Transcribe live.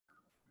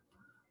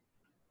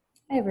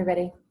Hi,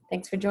 everybody.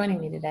 Thanks for joining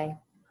me today.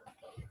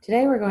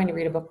 Today we're going to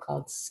read a book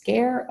called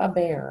Scare a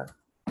Bear.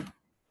 And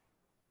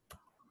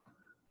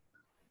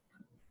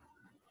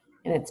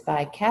it's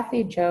by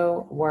Kathy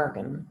Jo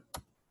Wargin.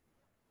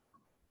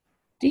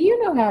 Do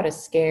you know how to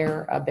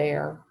scare a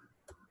bear?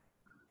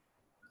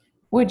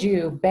 Would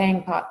you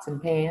bang pots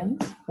and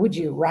pans? Would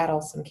you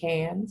rattle some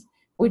cans?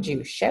 Would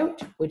you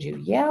shout? Would you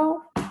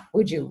yell?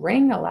 Would you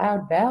ring a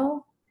loud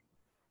bell?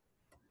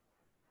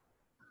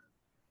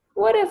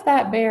 What if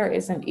that bear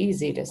isn't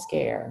easy to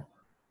scare?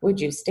 Would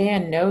you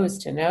stand nose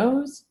to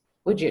nose?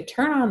 Would you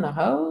turn on the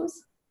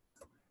hose?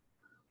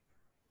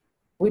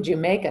 Would you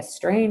make a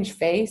strange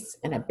face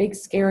and a big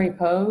scary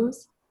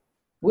pose?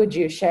 Would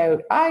you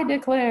shout, I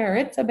declare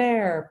it's a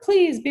bear,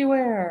 please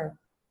beware?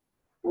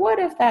 What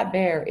if that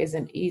bear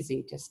isn't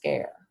easy to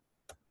scare?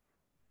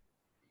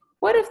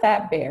 What if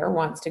that bear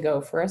wants to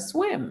go for a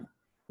swim?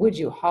 Would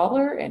you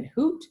holler and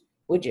hoot?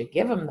 Would you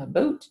give him the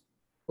boot?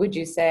 Would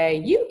you say,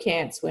 you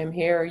can't swim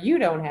here, you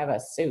don't have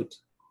a suit?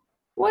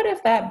 What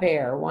if that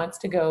bear wants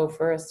to go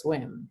for a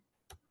swim?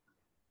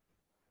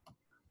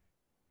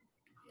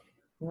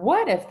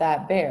 What if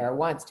that bear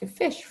wants to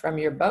fish from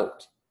your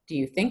boat? Do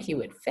you think he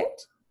would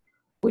fit?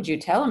 Would you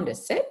tell him to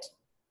sit?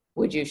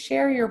 Would you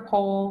share your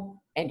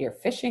pole and your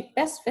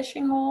best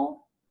fishing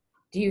hole?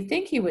 Do you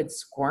think he would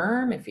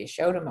squirm if you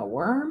showed him a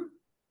worm?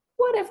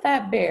 What if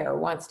that bear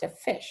wants to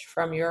fish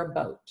from your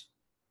boat?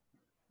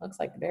 Looks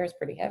like the bear is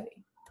pretty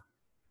heavy.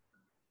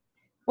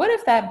 What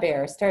if that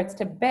bear starts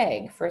to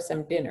beg for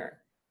some dinner?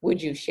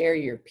 Would you share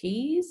your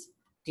peas?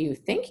 Do you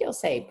think he'll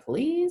say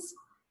please?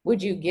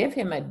 Would you give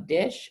him a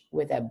dish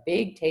with a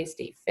big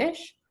tasty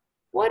fish?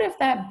 What if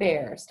that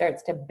bear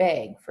starts to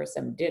beg for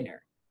some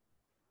dinner?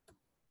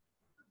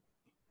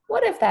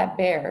 What if that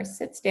bear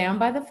sits down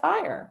by the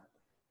fire?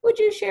 Would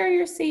you share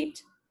your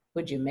seat?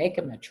 Would you make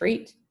him a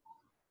treat?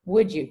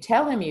 Would you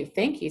tell him you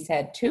think he's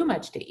had too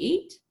much to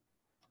eat?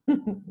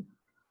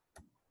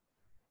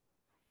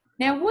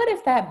 Now, what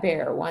if that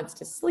bear wants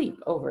to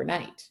sleep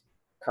overnight?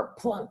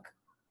 Kerplunk.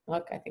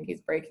 Look, I think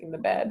he's breaking the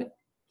bed.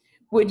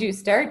 Would you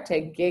start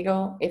to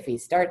giggle if he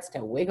starts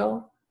to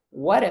wiggle?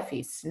 What if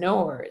he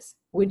snores?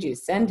 Would you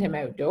send him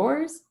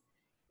outdoors?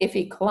 If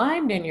he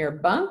climbed in your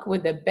bunk,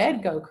 would the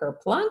bed go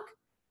kerplunk?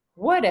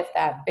 What if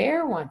that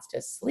bear wants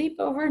to sleep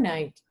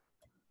overnight?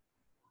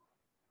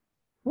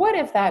 What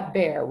if that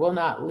bear will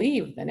not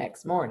leave the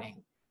next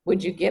morning?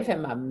 Would you give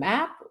him a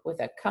map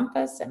with a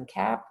compass and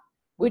cap?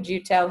 Would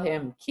you tell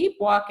him, keep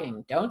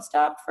walking, don't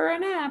stop for a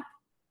nap?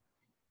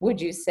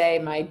 Would you say,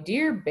 my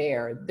dear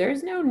bear,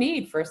 there's no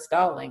need for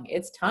stalling.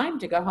 It's time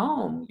to go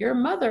home. Your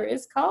mother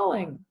is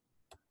calling.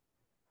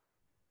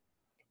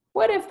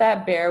 What if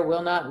that bear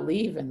will not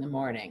leave in the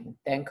morning?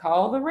 Then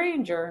call the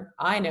ranger.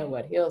 I know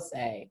what he'll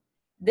say.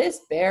 This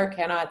bear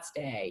cannot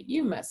stay.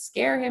 You must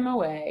scare him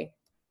away.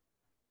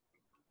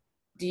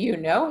 Do you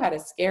know how to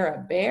scare a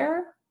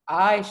bear?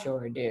 I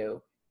sure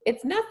do.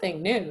 It's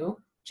nothing new.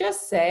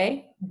 Just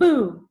say,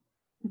 boo.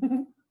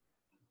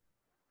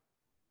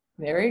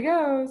 There he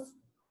goes.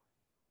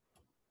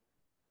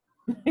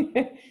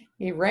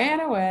 He ran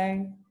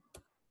away.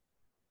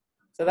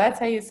 So that's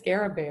how you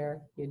scare a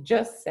bear. You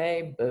just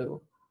say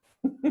boo.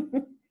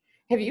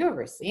 Have you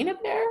ever seen a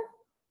bear?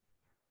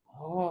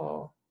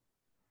 Oh,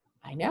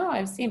 I know.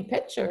 I've seen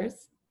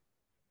pictures.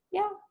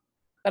 Yeah,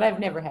 but I've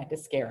never had to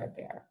scare a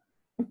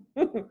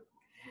bear.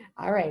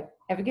 All right.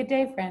 Have a good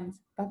day, friends.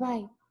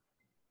 Bye-bye.